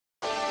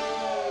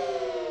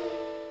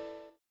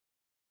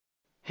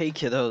Hey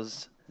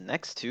kiddos,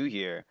 next two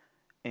here,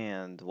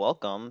 and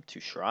welcome to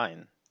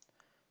Shrine.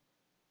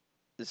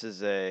 This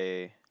is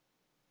a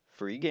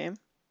free game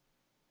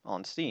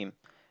on Steam,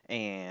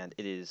 and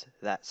it is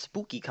that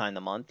spooky kind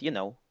of month,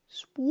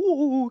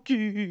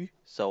 spooky.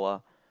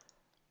 So,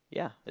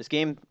 yeah, this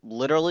game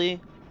literally,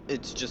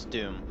 it's just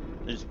Doom.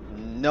 There's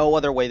no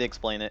other way to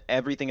explain it.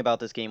 Everything about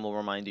this game will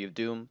remind you of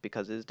Doom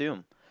because it is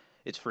Doom.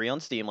 It's free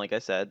on Steam, like I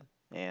said,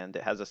 and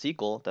it has a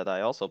sequel that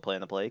I also plan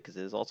to play because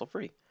it is also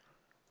free.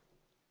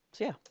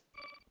 So yeah.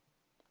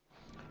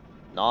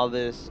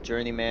 Novice,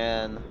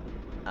 Journeyman,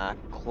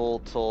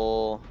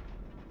 Occultal.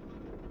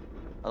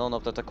 I don't know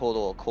if that's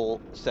Occultal,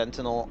 Occult,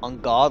 Sentinel,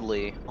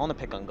 Ungodly. I want to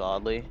pick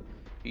Ungodly.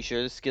 You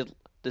sure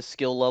the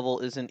skill level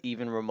isn't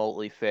even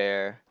remotely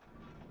fair?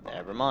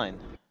 Never mind.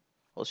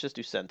 Let's just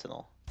do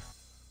Sentinel.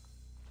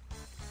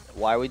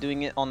 Why are we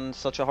doing it on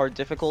such a hard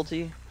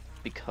difficulty?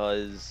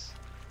 Because,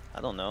 I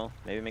don't know,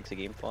 maybe it makes the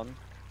game fun.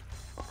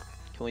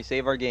 Can we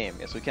save our game?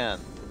 Yes, we can.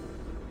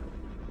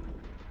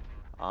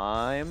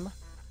 I'm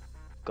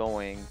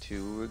going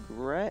to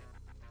regret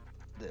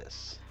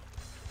this.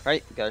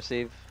 Alright, gotta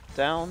save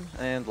down,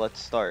 and let's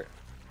start.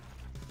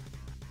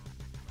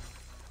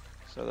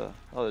 So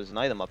oh, there's an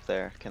item up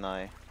there. Can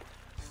I?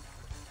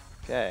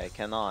 Okay, I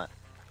cannot.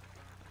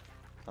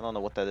 I don't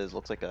know what that is.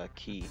 Looks like a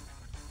key.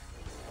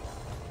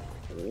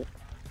 Oh,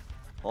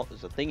 oh,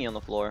 there's a thingy on the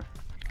floor.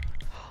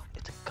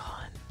 It's a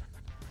gun.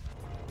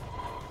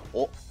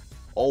 Oh,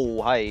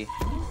 oh, hi.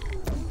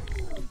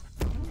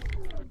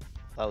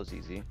 That was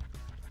easy.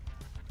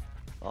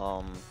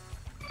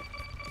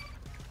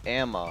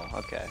 Ammo.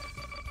 Okay.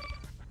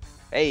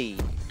 Hey.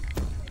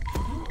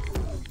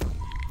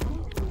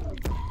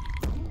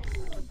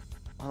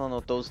 I don't know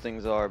what those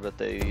things are, but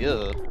they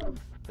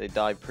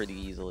die pretty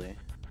easily.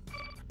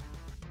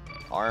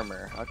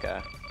 Armor. Okay.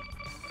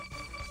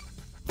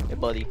 Hey,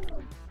 buddy.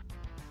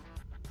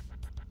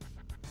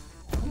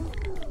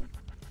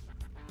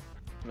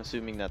 I'm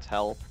assuming that's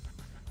health.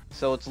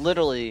 So it's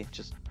literally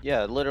just,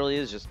 yeah, it literally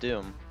is just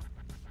Doom.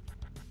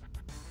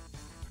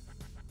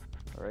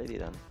 Alrighty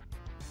then.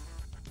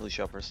 We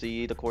shall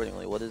proceed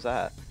accordingly. What is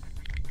that?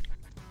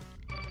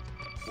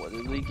 What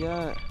did we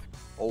get?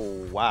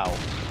 Oh, wow.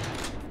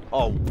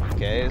 Oh,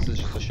 okay, this is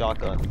just a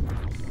shotgun.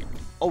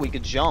 Oh, we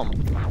could jump.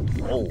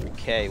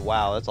 Okay,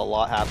 wow, that's a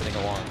lot happening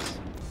at once.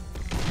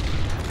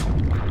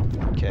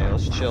 Okay,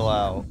 let's chill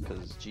out,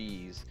 because,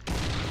 jeez.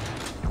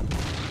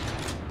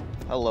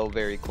 Hello,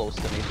 very close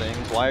to me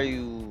things. Why are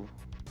you...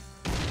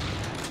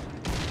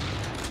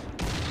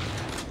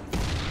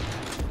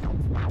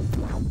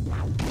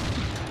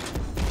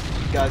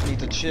 You guys need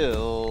to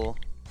chill.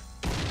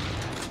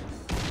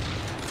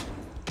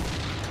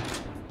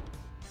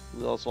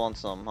 Who else wants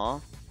some, huh?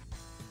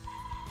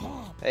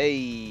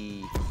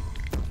 Hey!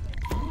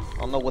 I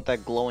don't know what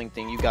that glowing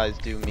thing you guys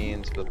do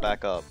means, but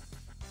back up.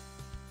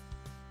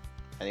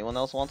 Anyone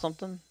else want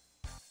something?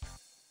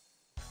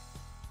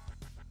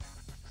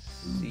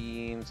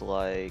 Seems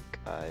like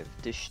I've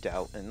dished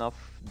out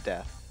enough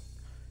death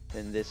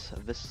in this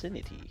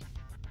vicinity.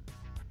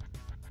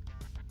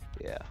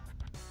 Yeah,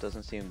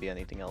 doesn't seem to be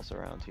anything else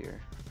around here,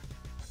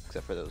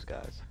 except for those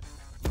guys.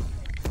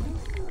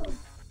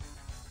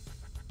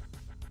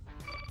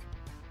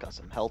 Got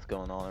some health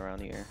going on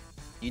around here.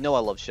 You know I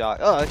love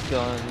shotguns,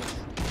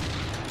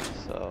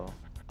 so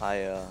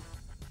I'm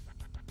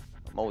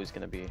always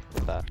gonna be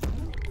with that.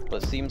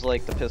 But it seems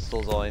like the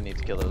pistol's all I need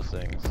to kill those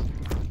things.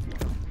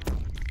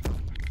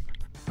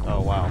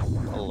 Oh wow,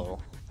 hello.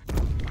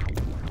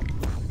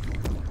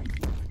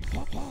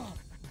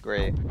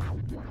 Great.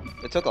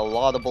 It took a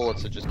lot of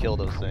bullets to just kill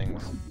those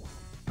things.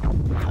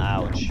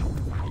 Ouch.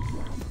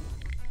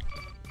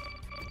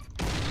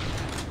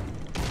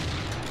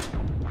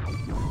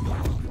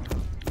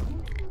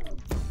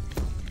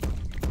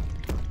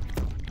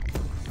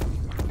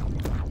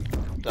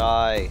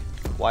 Die.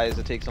 Why does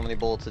it take so many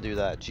bullets to do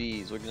that?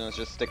 Jeez, we're gonna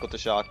just stick with the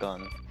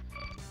shotgun.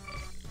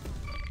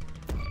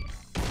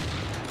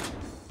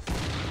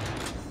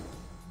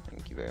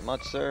 Thank you very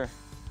much, sir.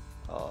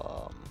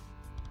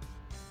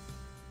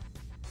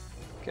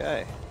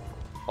 Okay.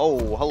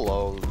 Oh,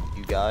 hello,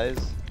 you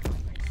guys.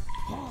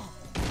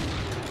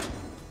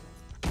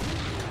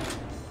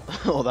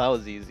 Oh, that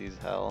was easy as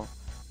hell.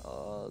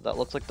 That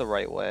looks like the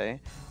right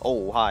way.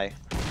 Oh, hi.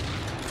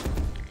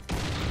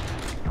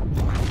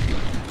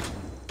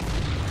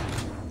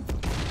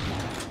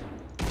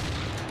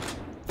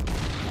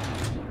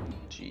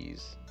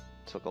 Jeez.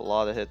 Took a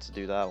lot of hits to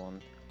do that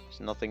one. There's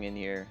nothing in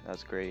here.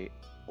 That's great.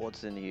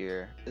 What's in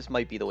here? This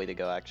might be the way to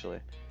go, actually.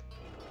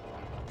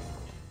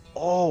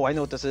 Oh, I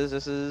know what this is.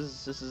 This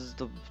is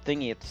the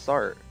thingy at the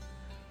start.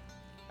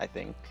 I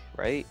think,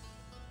 right?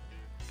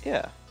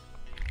 Yeah.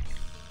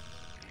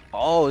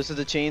 Oh, this is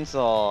the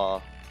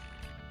chainsaw.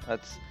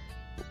 That's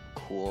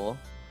cool.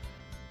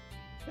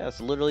 Yeah, it's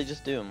literally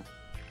just Doom.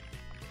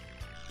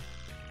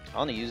 I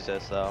want to use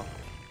this though,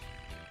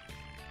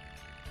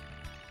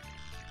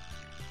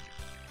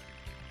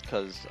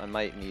 because I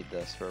might need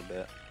this for a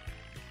bit.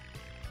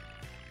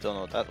 Don't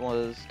know what that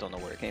was. Don't know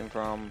where it came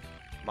from.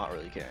 Not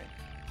really caring.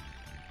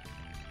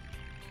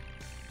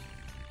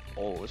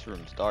 Oh, this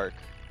room's dark.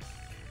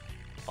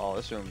 Oh,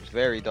 this room's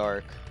very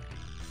dark.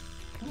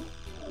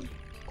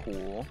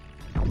 Cool.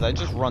 Did I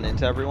just run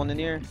into everyone in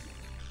here?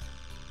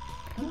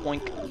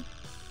 Boink.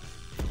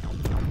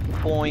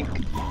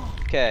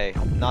 Boink. Okay,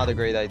 not a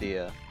great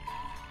idea.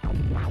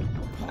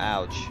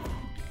 Ouch.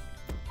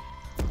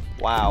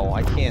 Wow,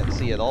 I can't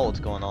see at all what's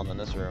going on in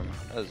this room.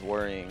 That is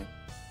worrying.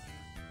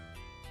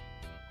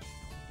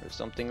 There's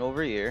something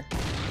over here.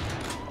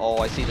 Oh,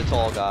 I see the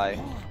tall guy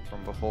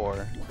from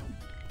before.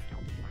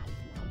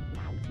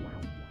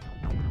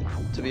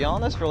 To be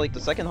honest, for like the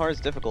second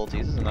hardest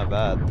difficulties, isn't that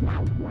bad.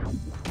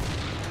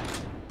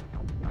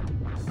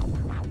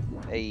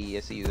 Hey, I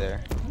see you there.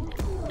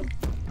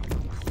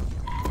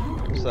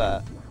 What's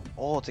that?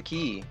 Oh, it's a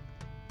key.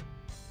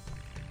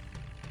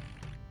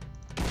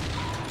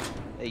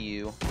 Hey,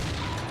 you.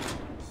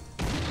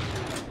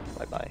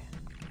 Bye-bye.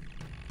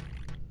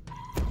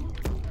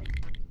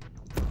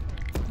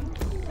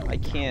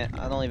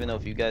 I don't even know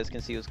if you guys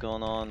can see what's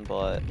going on,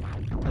 but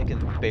I can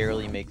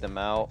barely make them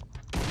out.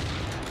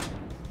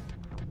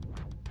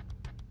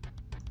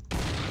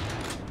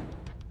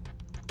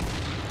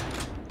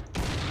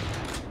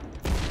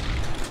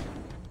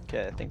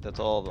 Okay, I think that's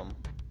all of them.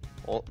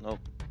 Oh, nope.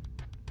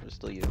 There's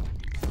still you.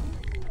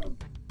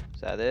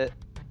 Is that it?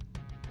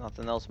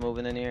 Nothing else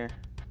moving in here?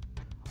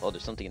 Oh,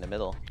 there's something in the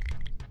middle.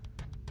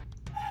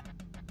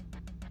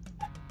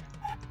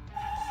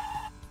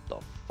 The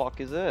fuck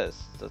is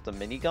this? Is that the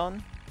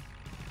minigun?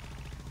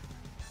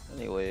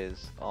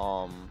 Anyways,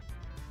 so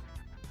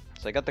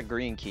I got the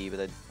green key,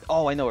 but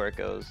oh, I know where it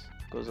goes.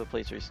 It goes to the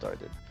place where you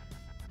started.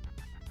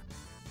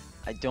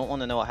 I don't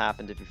want to know what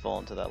happened if you fall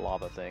into that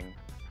lava thing.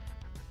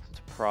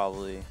 It's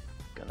probably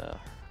gonna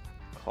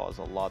cause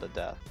a lot of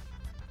death.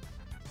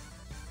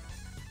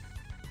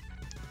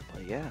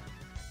 But yeah.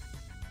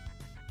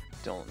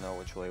 Don't know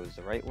which way was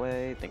the right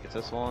way. Think it's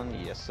this one.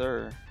 Yes,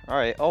 sir.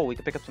 Alright. Oh, we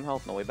can pick up some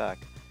health on the way back,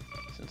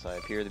 since I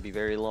appear to be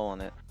very low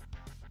on it.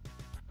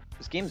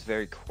 This game's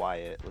very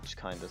quiet, which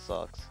kinda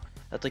sucks.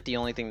 That's like the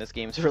only thing this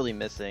game's really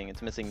missing.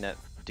 It's missing that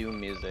Doom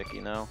music,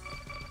 you know?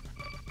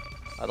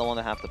 I don't want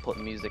to have to put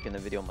music in the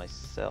video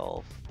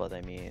myself, but I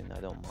mean,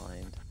 I don't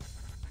mind.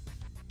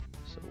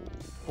 So,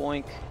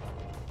 boink.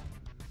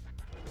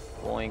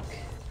 Boink.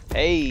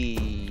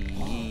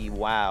 Hey!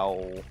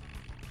 Wow.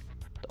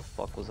 The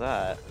fuck was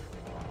that?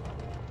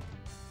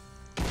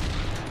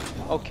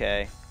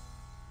 Okay.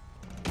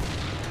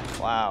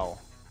 Wow.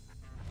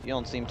 You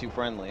don't seem too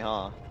friendly,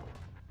 huh?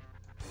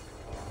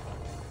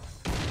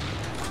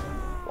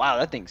 Wow,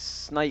 that thing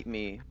sniped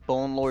me.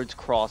 Bone Lord's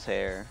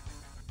crosshair.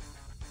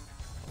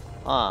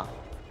 Ah.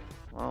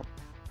 Well,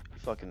 you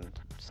fucking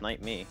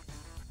sniped me.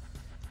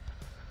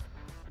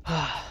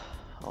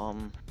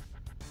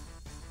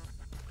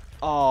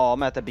 Oh,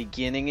 I'm at the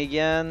beginning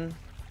again?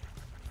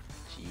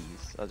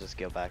 Jeez, I'll just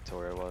go back to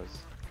where I was.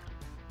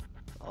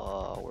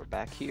 We're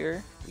back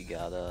here. We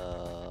got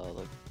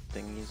the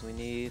thingies we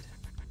need.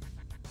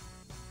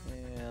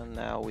 And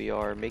now we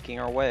are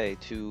making our way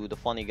to the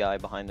funny guy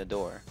behind the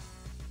door.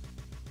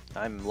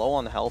 I'm low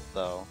on health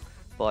though,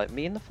 but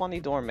me and the funny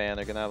doorman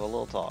are gonna have a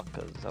little talk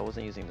because I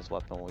wasn't using this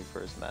weapon when we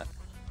first met.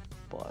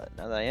 But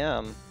now that I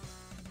am,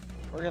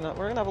 we're gonna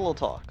have a little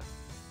talk.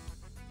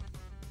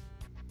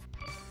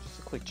 Just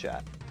a quick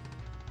chat.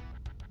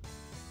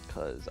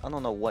 Cause I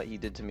don't know what he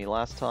did to me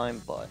last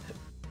time, but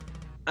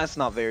that's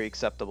not very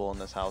acceptable in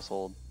this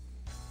household.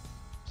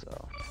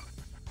 So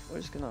we're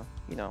just gonna,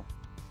 you know,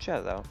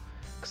 chat it out.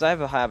 Cause I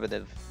have a habit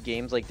of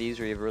games like these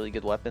where you have really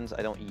good weapons,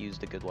 I don't use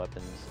the good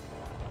weapons.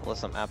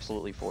 Unless I'm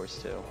absolutely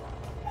forced to.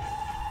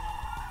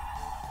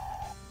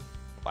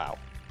 Wow.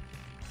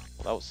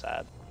 Well, that was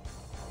sad.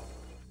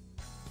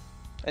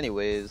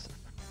 Anyways,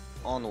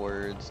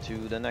 onwards to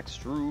the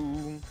next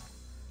room.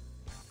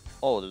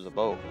 Oh, there's a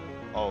boat.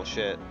 Oh,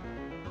 shit.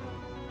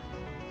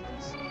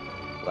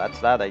 Well, that's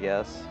that, I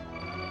guess.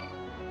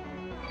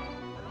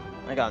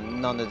 I got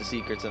none of the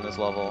secrets in this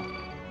level.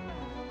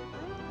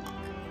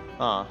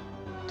 Huh.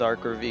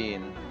 Dark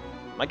Ravine.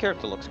 My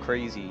character looks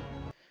crazy.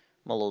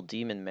 I'm a little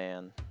demon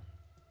man.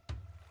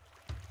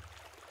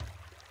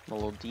 I'm a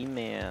little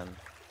demon.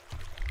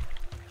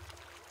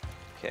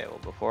 Okay, well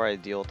before I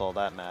deal with all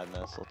that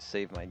madness, let's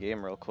save my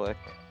game real quick.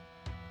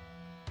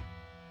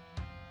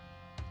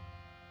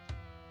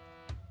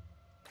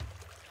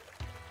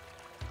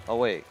 Oh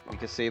wait, we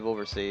can save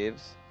over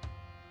saves.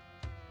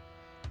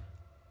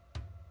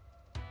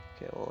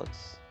 Okay, well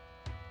let's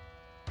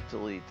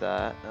delete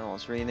that and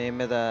let's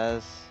rename it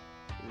as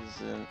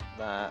Isn't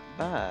That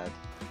Bad.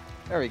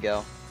 There we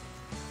go.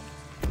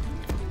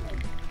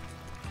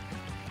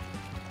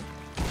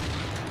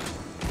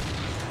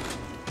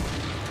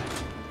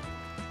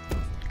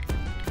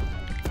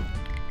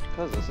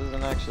 Because this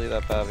isn't actually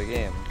that bad of a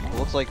game. It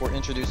looks like we're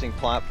introducing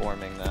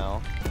platforming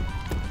now.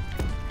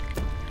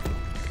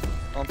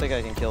 I don't think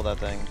I can kill that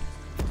thing.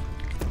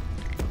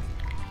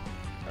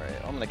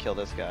 Alright, I'm gonna kill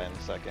this guy in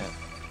a second.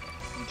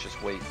 You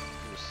just wait,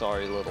 you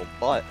sorry little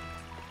butt.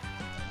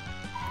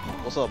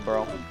 What's up,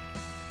 bro?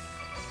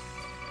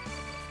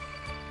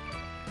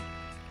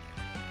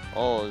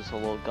 Oh, there's a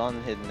little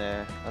gun hidden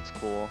there. That's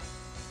cool.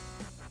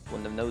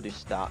 Wouldn't have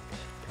noticed that.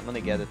 I'm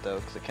gonna get it though,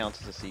 because it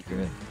counts as a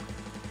secret.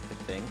 I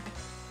think.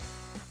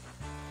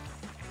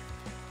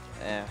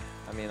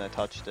 I mean, I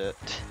touched it.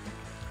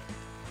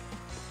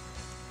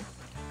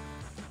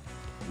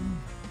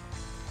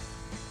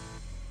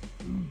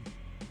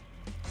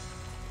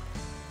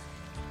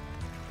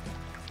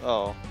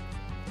 Oh.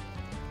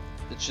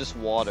 It's just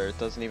water. It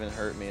doesn't even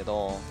hurt me at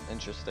all.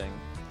 Interesting.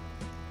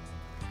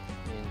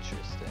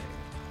 Interesting.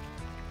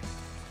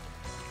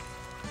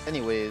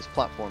 Anyways,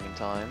 platforming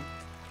time.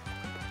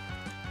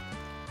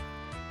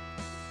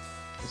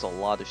 There's a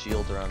lot of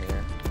shields around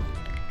here.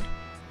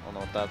 I don't know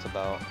what that's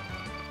about.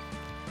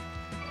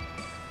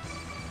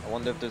 I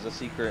wonder if there's a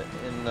secret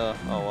in the...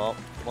 Oh well.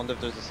 I wonder if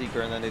there's a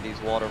secret in any of these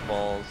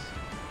waterfalls.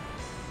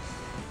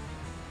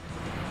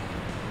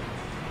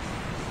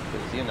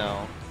 Because, you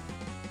know...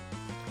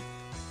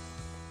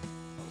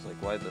 I was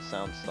like, why did the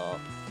sound stop?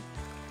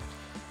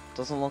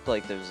 Doesn't look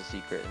like there's a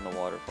secret in the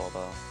waterfall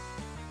though.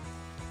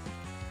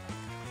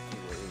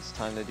 It's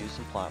time to do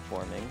some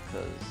platforming,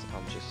 because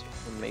I'm just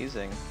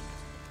amazing.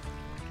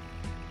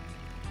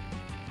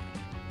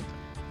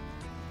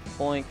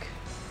 Boink.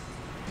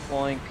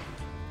 Boink.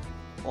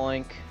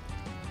 Boink.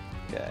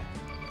 Okay.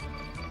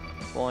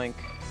 Boink.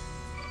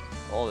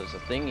 Oh, there's a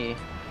thingy.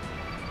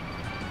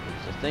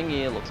 There's a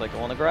thingy. It looks like I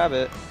want to grab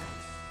it.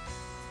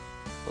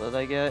 What did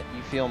I get?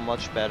 You feel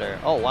much better.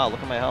 Oh, wow.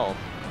 Look at my health.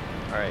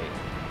 Alright.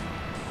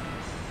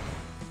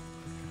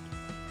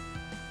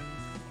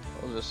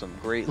 Those are some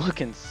great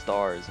looking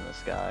stars in the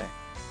sky.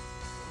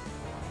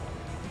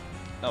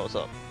 Oh, what's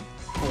up?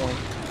 Boink.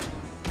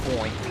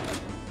 Boink.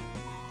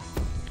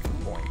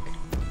 Boink.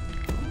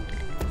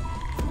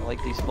 I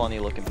like these funny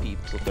looking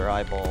peeps with their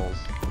eyeballs.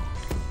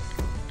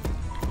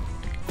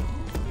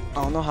 I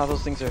don't know how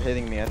those things are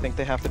hitting me. I think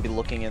they have to be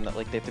looking in,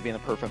 like they have to be in a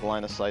perfect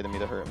line of sight of me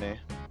to hurt me.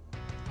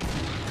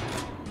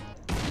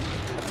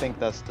 I think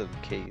that's the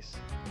case.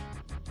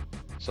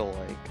 So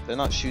like, they're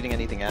not shooting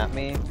anything at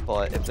me,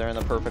 but if they're in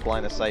a perfect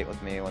line of sight with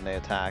me when they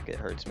attack, it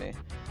hurts me.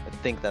 I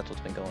think that's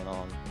what's been going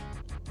on.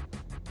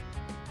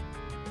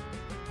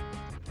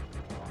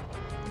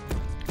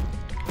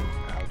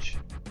 Ouch.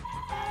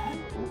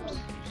 Oops,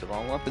 used the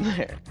wrong weapon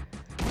there.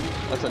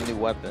 That's a new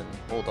weapon.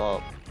 Hold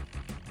up.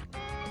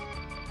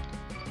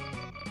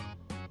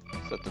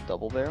 Is that the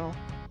double barrel?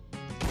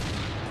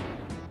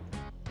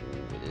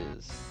 Ooh, it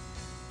is.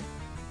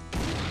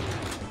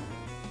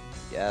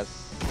 Yes,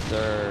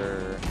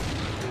 sir.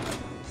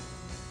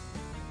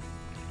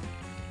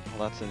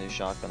 Well, that's a new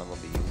shotgun I'm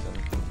gonna be using.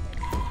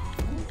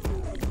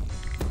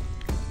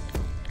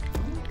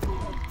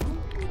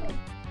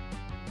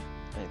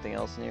 Anything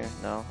else in here?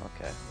 No?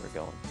 Okay, we're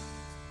going.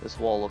 This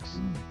wall looks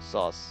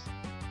sus.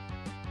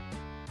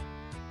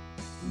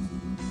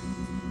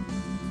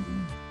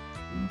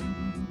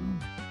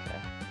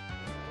 Okay.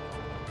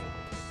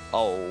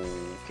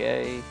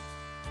 Okay.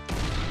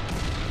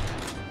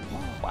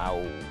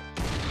 Wow.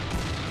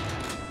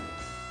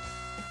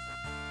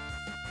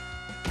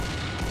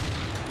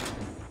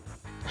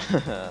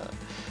 Nice.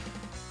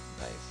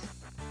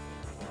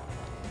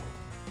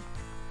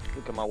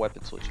 Look at my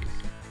weapon switches.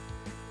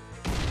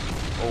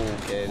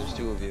 Okay, there's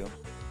two of you.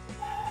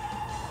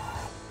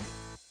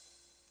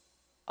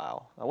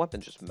 Wow, that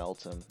weapon just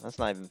melts him. That's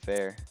not even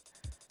fair.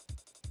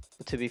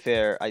 But to be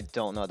fair, I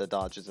don't know how to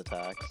dodge his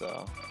attack,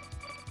 so...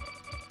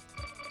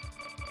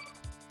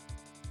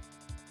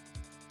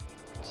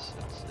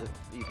 It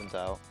evens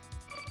out.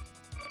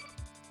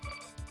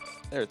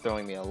 They're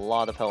throwing me a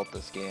lot of health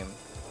this game.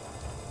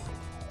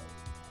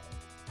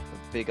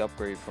 A big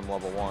upgrade from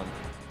level 1.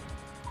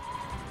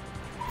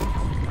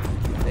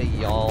 Hey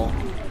y'all,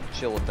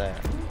 chill with that.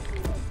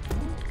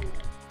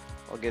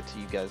 I'll get to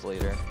you guys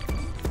later.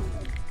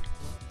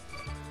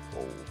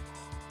 Whoa.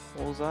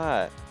 What was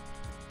that?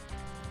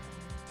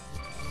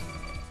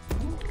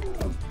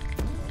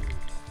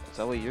 Is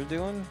that what you're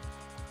doing?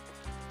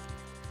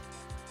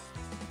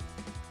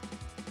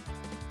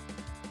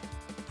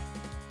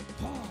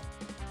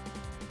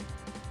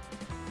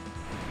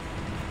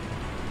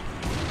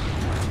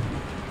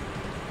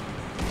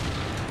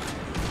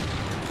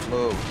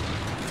 Move.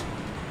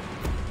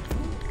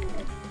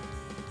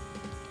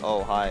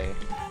 Oh, hi.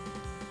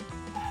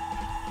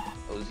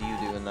 It was you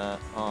doing that,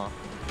 huh?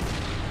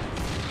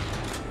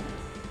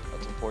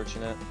 That's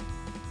unfortunate.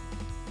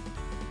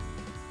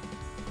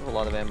 I have a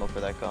lot of ammo for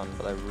that gun,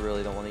 but I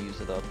really don't want to use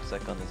it up because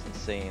that gun is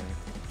insane.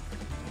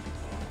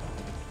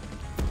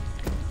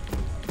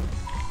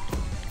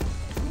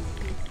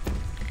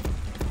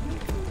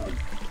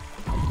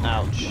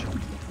 Ouch.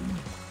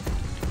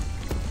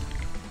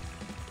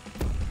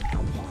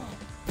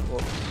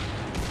 Whoops.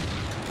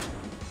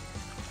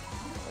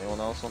 Anyone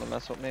else want to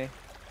mess with me?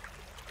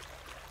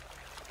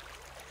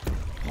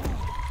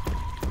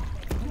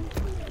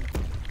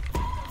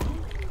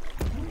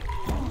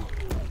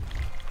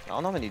 I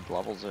don't know how many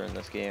levels are in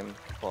this game,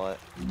 but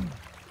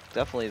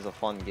definitely is a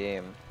fun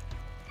game.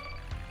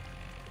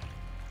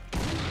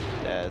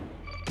 Dead.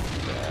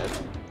 Dead.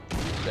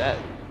 Dead.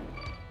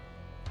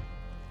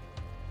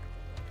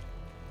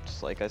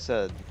 just like I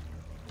said,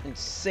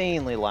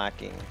 insanely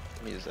lacking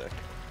music.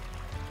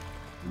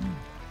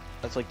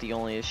 That's like the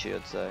only issue,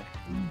 I'd say.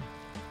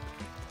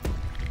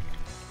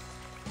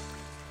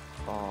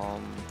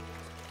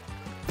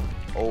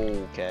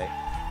 Okay.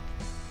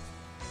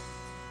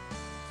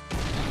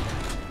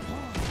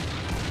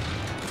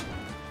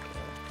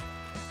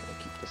 Gonna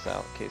keep this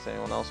out in case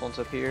anyone else wants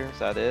up here. Is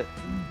that it?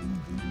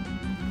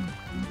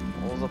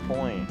 What was the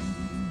point?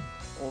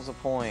 What was the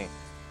point?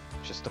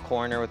 Just the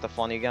corner with the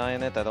funny guy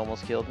in it that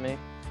almost killed me?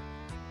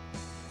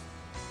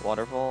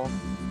 Waterfall?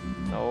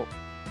 Nope.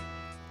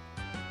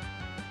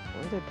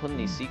 Where are they putting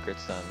these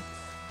secrets then?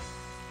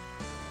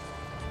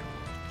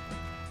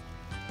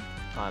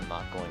 I'm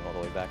not going all the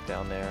way back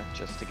down there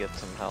just to get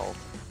some health.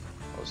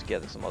 I'll just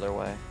get it some other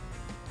way.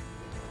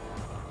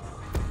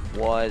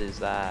 What is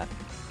that?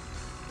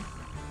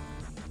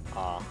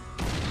 Ah.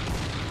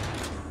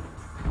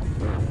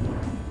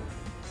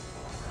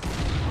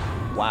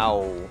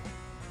 Wow.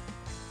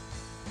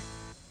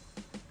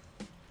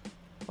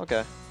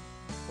 Okay.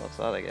 What's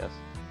that, I guess?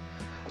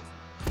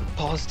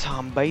 Pause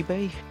time,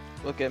 baby.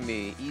 Look at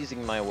me,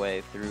 easing my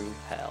way through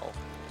hell.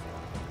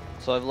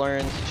 So I've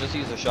learned, just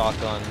use a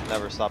shotgun,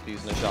 never stop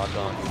using a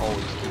shotgun,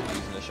 always keep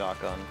using a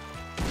shotgun.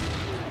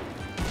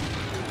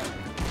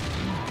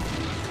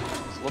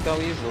 So look how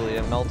easily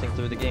I'm melting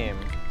through the game.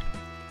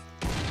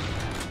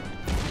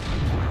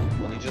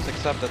 When you just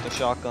accept that the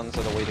shotguns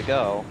are the way to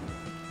go,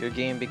 your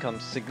game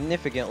becomes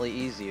significantly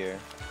easier.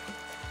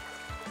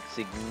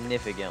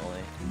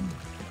 Significantly.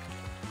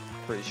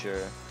 Pretty sure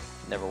it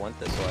never went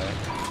this way.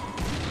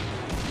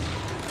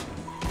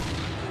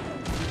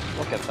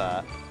 Look at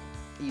that.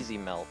 Easy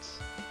melts.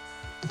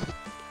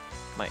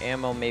 My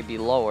ammo may be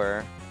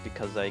lower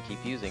because I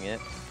keep using it,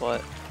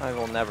 but I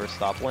will never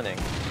stop winning.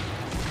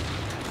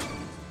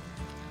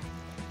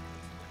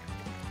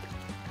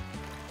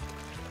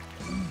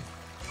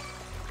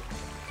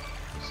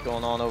 What's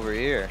going on over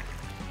here?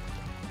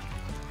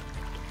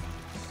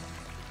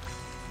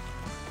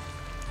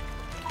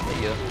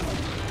 Hey, you.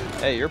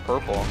 Hey, you're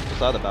purple. What's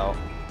that about?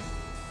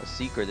 A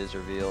secret is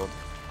revealed.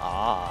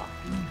 Ah.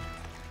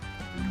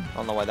 I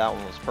don't know why that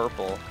one was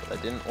purple, but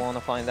I didn't want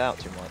to find out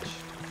too much.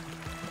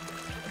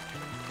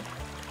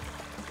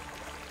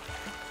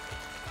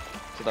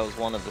 So that was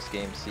one of this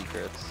game's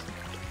secrets.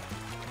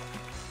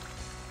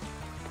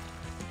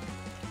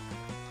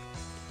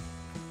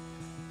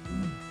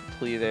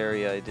 Complete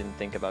area I didn't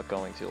think about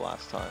going to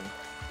last time.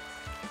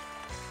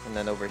 And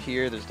then over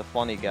here, there's the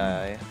funny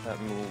guy that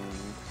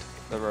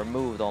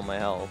removed all my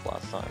health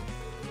last time.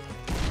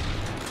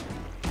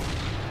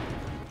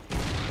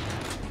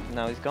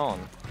 Now he's gone.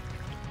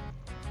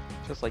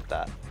 Just like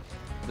that.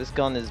 This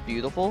gun is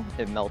beautiful,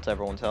 it melts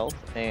everyone's health,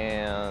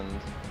 and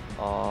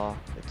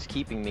it's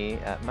keeping me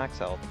at max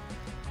health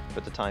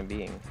for the time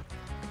being.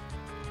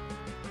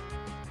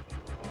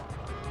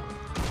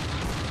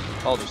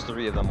 Oh, there's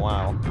 3 of them,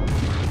 wow.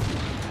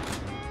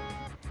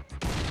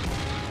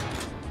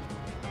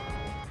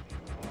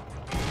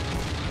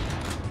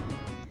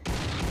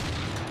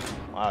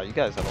 Wow, you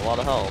guys have a lot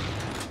of health.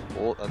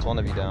 Oh, that's one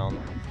of you down.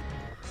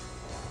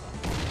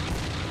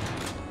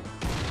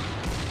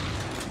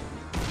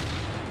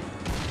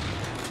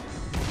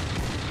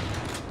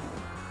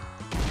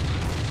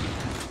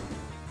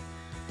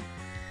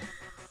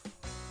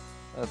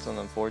 That's an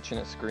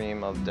unfortunate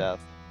scream of death,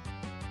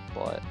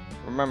 but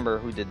remember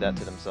who did that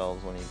to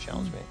themselves when you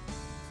challenged me.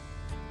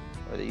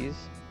 Are these?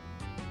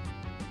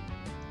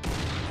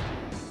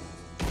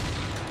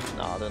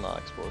 Nah, they're not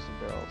explosive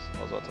barrels.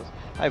 I was about to...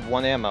 I have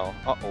 1 ammo.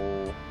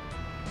 Uh-oh.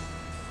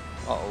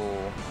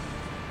 Uh-oh.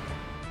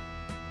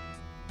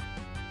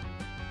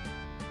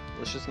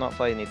 Let's just not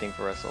fight anything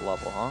for the rest of the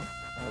level, huh?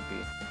 That would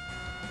be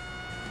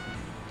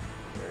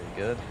very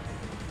good.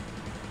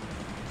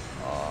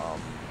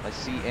 I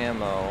see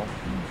ammo,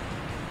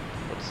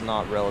 but it's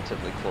not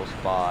relatively close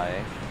by.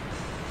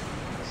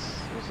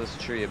 What's this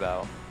tree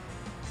about?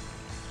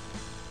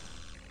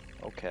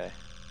 Okay.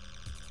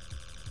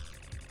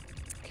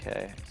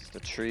 Okay, it's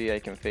the tree I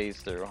can phase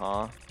through,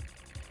 huh?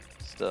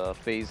 It's the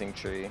phasing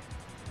tree.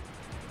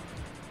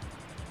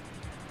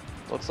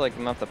 Looks like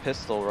I'm gonna have to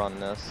pistol run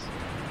this,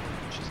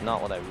 which is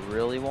not what I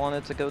really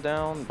wanted to go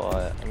down,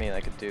 but I mean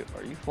I could do...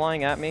 Are you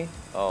flying at me?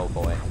 Oh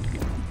boy.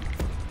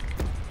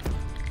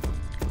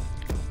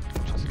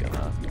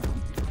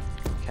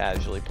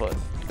 Casually put.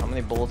 How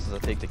many bullets does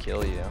it take to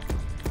kill you? Yeah,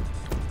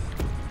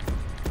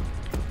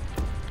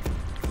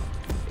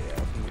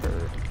 he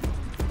hurt.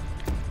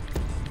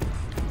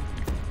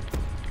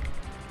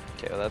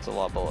 Okay, well that's a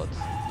lot of bullets.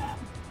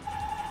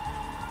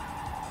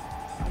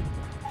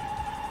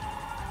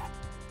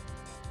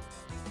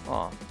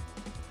 Oh.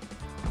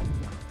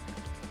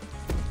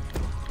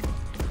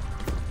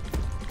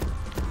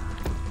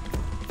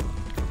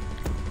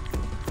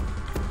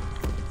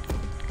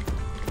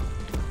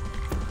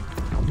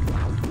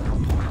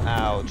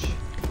 Ouch.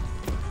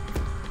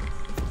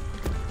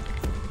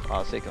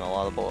 Wow, it's taking a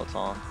lot of bullets,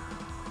 huh?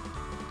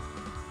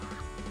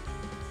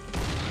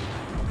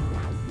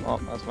 Oh,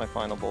 that's my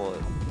final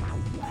bullet.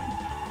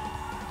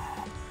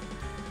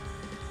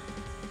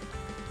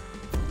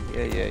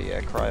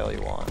 Yeah, cry all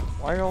you want.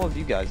 Why are all of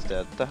you guys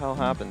dead? What the hell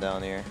happened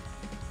down here?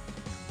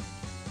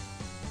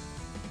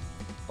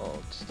 Oh,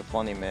 just a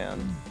funny man.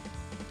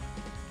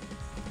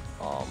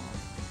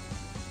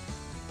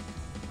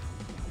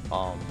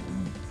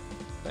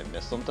 Did I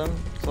miss something?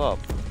 What's up?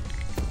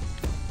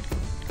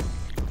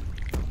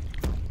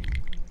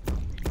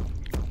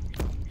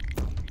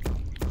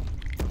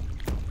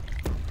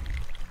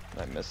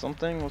 Did I miss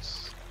something?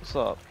 What's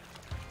up?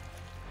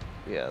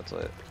 Yeah, that's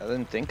it. I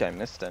didn't think I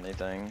missed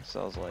anything,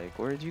 so I was like,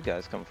 where did you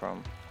guys come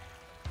from?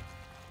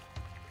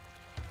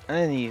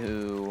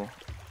 Anywho,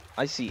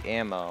 I see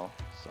ammo,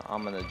 so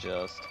I'm gonna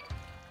just...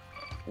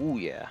 Ooh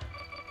yeah,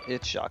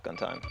 it's shotgun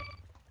time.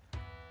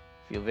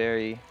 Feel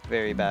very,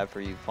 very bad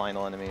for you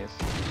final enemies.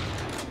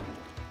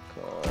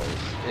 Cause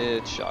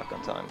it's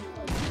shotgun time.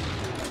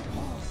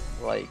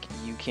 Like,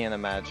 you can't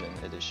imagine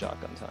it is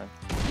shotgun time.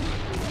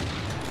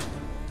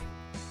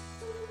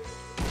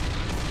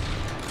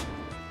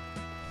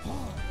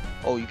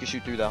 Oh, you can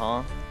shoot through that,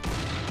 huh?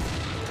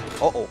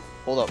 Uh-oh,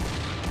 hold up.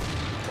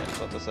 I was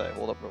about to say,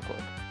 hold up real quick.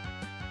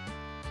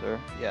 Sir?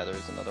 Yeah,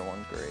 there's another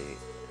one. Great.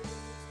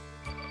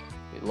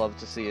 We'd love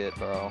to see it,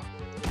 bro.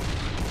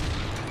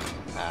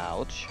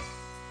 Ouch.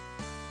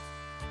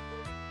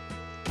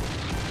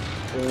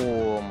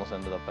 Oh, almost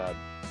ended up bad.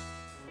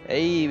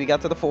 Hey, we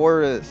got to the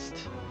forest.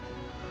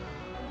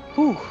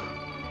 Whew.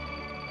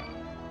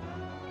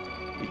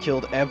 We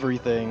killed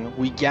everything.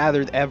 We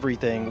gathered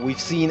everything.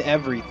 We've seen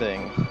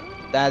everything.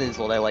 That is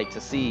what I like to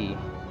see.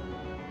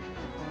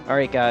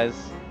 Alright guys,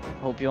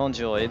 hope you all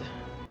enjoyed.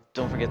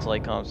 Don't forget to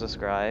like, comment,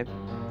 subscribe.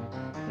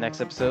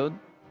 Next episode,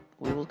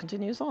 we will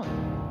continue this on.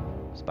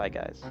 So bye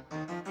guys.